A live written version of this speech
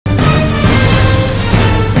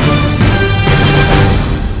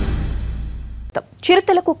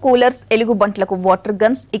చిరుతలకు coolers, ఎలుగుబంట్లకు water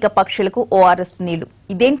guns, ఇక పక్షులకు ORS నీళ్లు.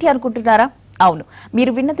 ఇదేంటి అనుకుంటున్నారా? అవును,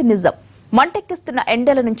 మీరు విన్నది నిజం. మంటెక్కిస్తున్న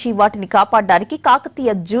ఎండల నుంచి వాటిని కాపాడడానికి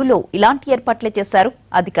కాకతీయ జూలో ఇలాంటి ఏర్పాట్లే చేశారు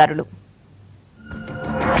అధికారులు.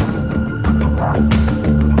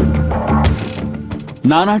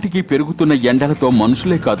 నానాటికి పెరుగుతున్న ఎండలతో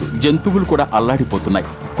మనుషులే కాదు జంతువులు కూడా అల్లాడిపోతున్నాయి.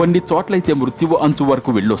 కొన్ని చోట్లయితే మృత్యువు అంచు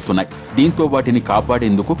వరకు వెళ్ళొస్తున్నాయి. దీంతో వాటిని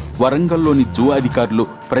కాపాడేందుకు వరంగల్లోని జూ అధికారులు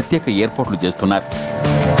ప్రత్యేక ఏర్పాట్లు చేస్తున్నారు.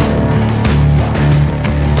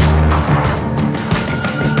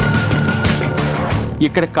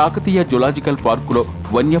 ఇక్కడ కాకతీయ జులాజికల్ పార్కులో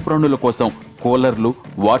వన్యప్రాణుల కోసం కూలర్లు,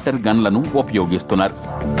 వాటర్ గన్లను ఉపయోగిస్తున్నారు.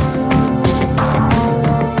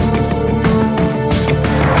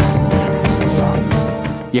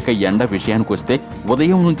 ఇక ఎండ విషయానికొస్తే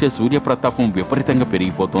ఉదయం నుంచే సూర్యప్రతాపం విపరీతంగా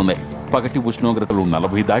పెరిగిపోతోంది. పగటి ఉష్ణోగ్రతలు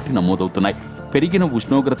 40 దాటి నమోదవుతున్నాయి. పెరిగిన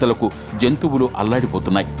ఉష్ణోగ్రతలకు జంతువులు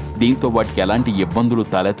అల్లాడిపోతున్నాయి. దీంతో వాటికి ఎలాంటి ఇబ్బందులు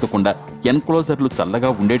తలెత్తకుండా ఎన్క్లోజర్లు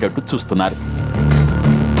చల్లగా ఉండేటట్టు చూస్తున్నారు.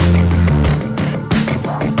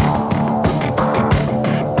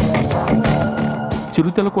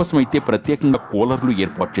 చిరుతల కోసం అయితే ప్రత్యేకంగా కూలర్లు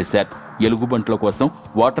ఏర్పాటు చేశారు. ఎలుగుబంట్ల కోసం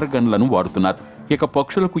వాటర్ గన్లను వాడుతున్నారు. ఇక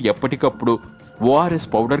పక్షులకు ఎప్పటికప్పుడు ఓఆర్ఎస్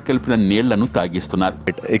పౌడర్ కలిపిన నీళ్లను తాగిస్తున్నారు.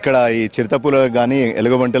 ఇక్కడ ఈ చిరుతపులకు కానీ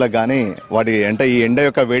ఎలుగుబంటులకు కానీ వాటి ఈ ఎండ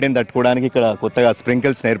యొక్క వేడిని తట్టుకోవడానికి ఇక్కడ కొత్తగా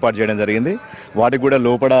స్ప్రింకిల్స్ ఏర్పాటు చేయడం జరిగింది. వాటికి కూడా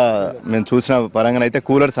లోపల మేము చూసిన పరంగా అయితే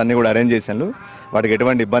కూలర్స్ అన్ని కూడా అరేంజ్ చేశాను, వాటికి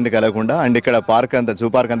ఎటువంటి ఇబ్బంది కలగకుండా. అండ్ ఇక్కడ పార్క్ అంతా, జూ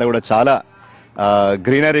పార్క్ అంతా కూడా చాలా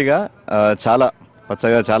గ్రీనరీగా, చాలా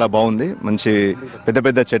పచ్చగా, చాలా బాగుంది. మంచి పెద్ద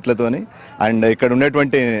పెద్ద చెట్లతోని. అండ్ ఇక్కడ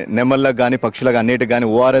ఉన్నటువంటి నెమళ్ళకు కానీ పక్షులకు అన్నిటికి కానీ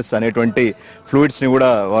ఓఆర్ఎస్ అనేటువంటి ఫ్లూయిడ్స్ని కూడా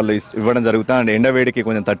వాళ్ళు ఇవ్వడం జరుగుతుంది. అండ్ ఎండవేడికి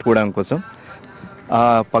కొంచెం తట్టుకోవడం కోసం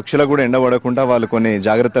పక్షులకు కూడా ఎండ పడకుండా వాళ్ళు కొన్ని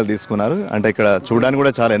జాగ్రత్తలు తీసుకున్నారు. అంటే ఇక్కడ చూడడానికి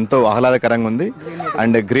కూడా చాలా ఎంతో ఆహ్లాదకరంగా ఉంది.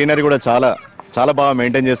 అండ్ గ్రీనరీ కూడా చాలా చాలా బాగా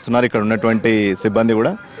మెయింటైన్ చేస్తున్నారు ఇక్కడ ఉన్నటువంటి సిబ్బంది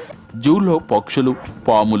కూడా. జూలో పక్షులు,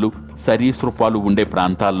 పాములు, సరీసృపాలు ఉండే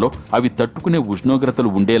ప్రాంతాల్లో అవి తట్టుకునే ఉష్ణోగ్రతలు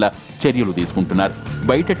ఉండేలా చర్యలు తీసుకుంటున్నారు.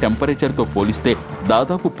 బయట టెంపరేచర్తో పోలిస్తే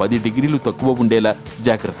దాదాపు 10 డిగ్రీలు తక్కువ ఉండేలా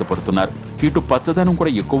జాగ్రత్త పడుతున్నారు. ఇటు పచ్చదనం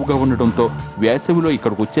కూడా ఎక్కువగా ఉండటంతో వేసవిలో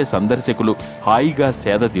ఇక్కడికి వచ్చే సందర్శకులు హాయిగా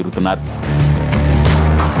సేద తీరుతున్నారు.